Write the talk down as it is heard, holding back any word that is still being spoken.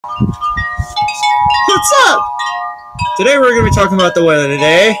What's up? Today we're going to be talking about the weather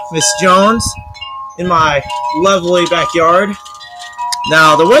today. Miss Jones in my lovely backyard.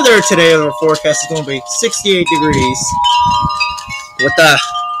 Now the weather today of the forecast is going to be 68 degrees.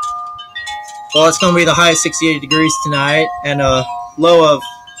 Well, it's going to be the high of 68 degrees tonight and a low of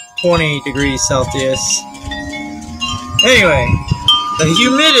 20 degrees Celsius. Anyway, the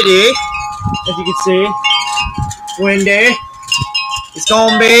humidity, as you can see, windy, it's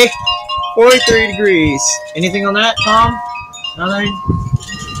going to be 43 degrees. Anything on that, Tom? Nothing?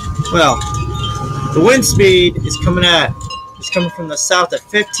 Well, the wind speed is coming from the south at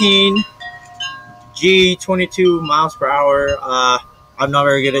 15 G, 22 miles per hour. I'm not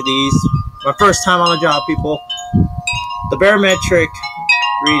very good at these. My first time on the job, people. The barometric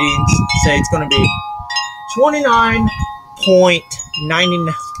readings say it's going to be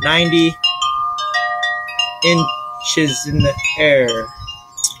 29.90 inches in the air.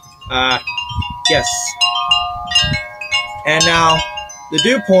 Yes. And now the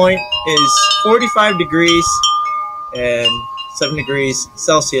dew point is 45 degrees and 7 degrees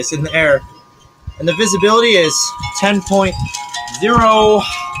Celsius in the air. And the visibility is 10.000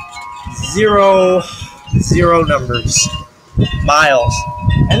 numbers, miles.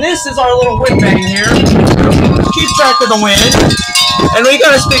 And this is our little wind vane here. Keep track of the wind. And we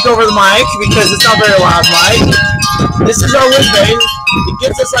gotta speak over the mic because it's not very loud mic. This is our wind vane. It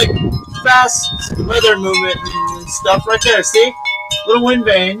gives us like fast weather movement and stuff right there, see? Little wind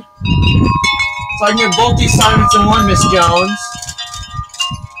vane. So I can get both these assignments in one, Miss Jones.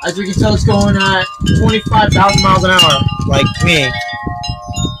 As we can tell, it's going at 25,000 miles an hour, like me.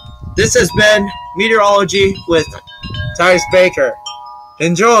 This has been Meteorology with Tyrus Baker.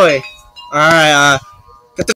 Enjoy! Alright,